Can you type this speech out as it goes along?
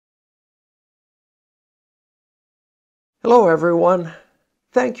Hello, everyone.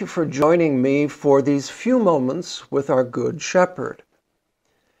 Thank you for joining me for these few moments with our Good Shepherd.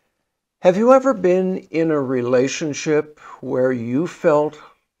 Have you ever been in a relationship where you felt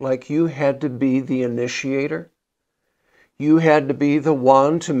like you had to be the initiator? You had to be the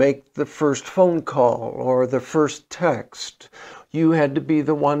one to make the first phone call or the first text. You had to be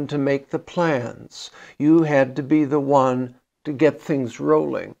the one to make the plans. You had to be the one to get things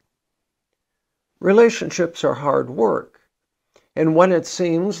rolling. Relationships are hard work. And when it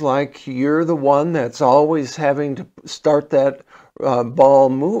seems like you're the one that's always having to start that ball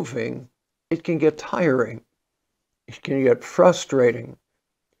moving, it can get tiring. It can get frustrating.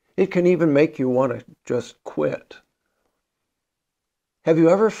 It can even make you want to just quit. Have you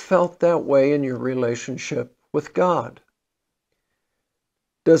ever felt that way in your relationship with God?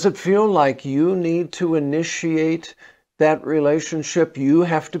 Does it feel like you need to initiate that relationship? You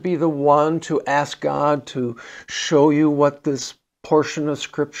have to be the one to ask God to show you what this portion of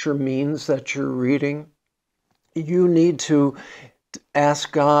Scripture means that you're reading. You need to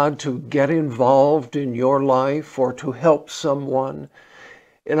ask God to get involved in your life or to help someone.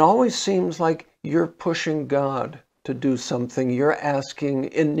 It always seems like you're pushing God to do something. You're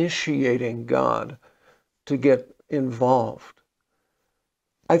initiating God to get involved.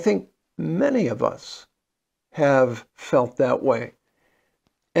 I think many of us have felt that way.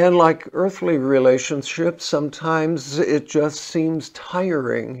 And like earthly relationships, sometimes it just seems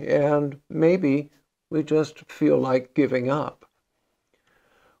tiring and maybe we just feel like giving up.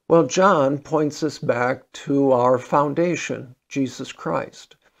 Well, John points us back to our foundation, Jesus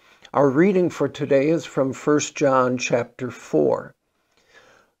Christ. Our reading for today is from 1 John chapter 4.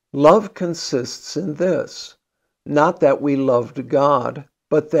 Love consists in this, not that we loved God,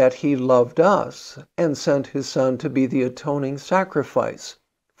 but that he loved us and sent his Son to be the atoning sacrifice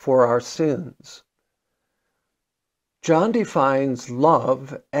for our sins. John defines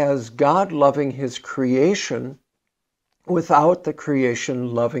love as God loving his creation without the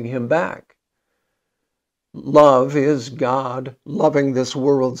creation loving him back. Love is God loving this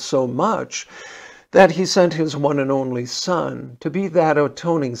world so much that he sent his one and only Son to be that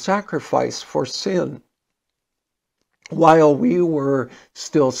atoning sacrifice for sin. While we were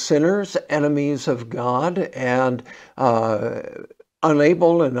still sinners, enemies of God, and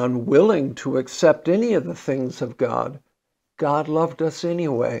unable and unwilling to accept any of the things of God, God loved us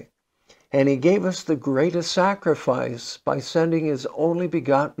anyway. And he gave us the greatest sacrifice by sending his only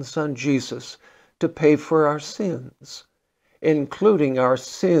begotten Son, Jesus, to pay for our sins, including our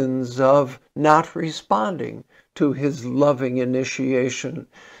sins of not responding to his loving initiation,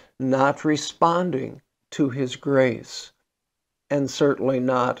 not responding to his grace, and certainly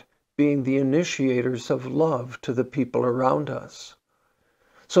not being the initiators of love to the people around us.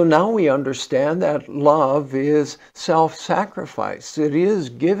 So now we understand that love is self-sacrifice. It is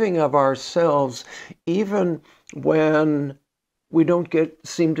giving of ourselves even when we don't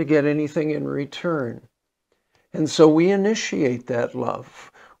seem to get anything in return. And so we initiate that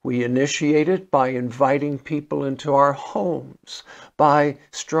love. We initiate it by inviting people into our homes, by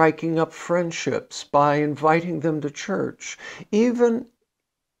striking up friendships, by inviting them to church, even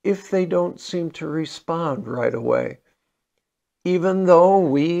if they don't seem to respond right away. Even though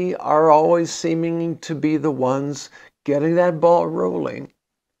we are always seeming to be the ones getting that ball rolling,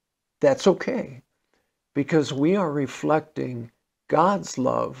 that's okay, because we are reflecting God's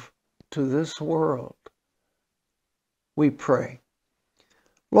love to this world. We pray.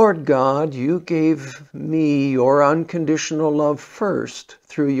 Lord God, you gave me your unconditional love first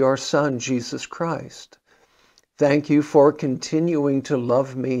through your Son, Jesus Christ. Thank you for continuing to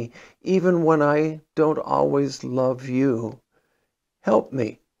love me even when I don't always love you. Help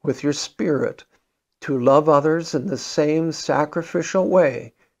me with your Spirit to love others in the same sacrificial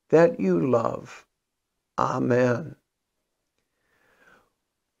way that you love. Amen.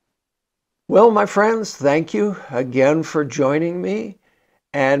 Well, my friends, thank you again for joining me,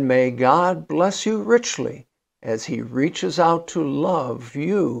 and may God bless you richly as he reaches out to love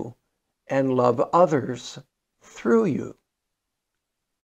you and love others through you.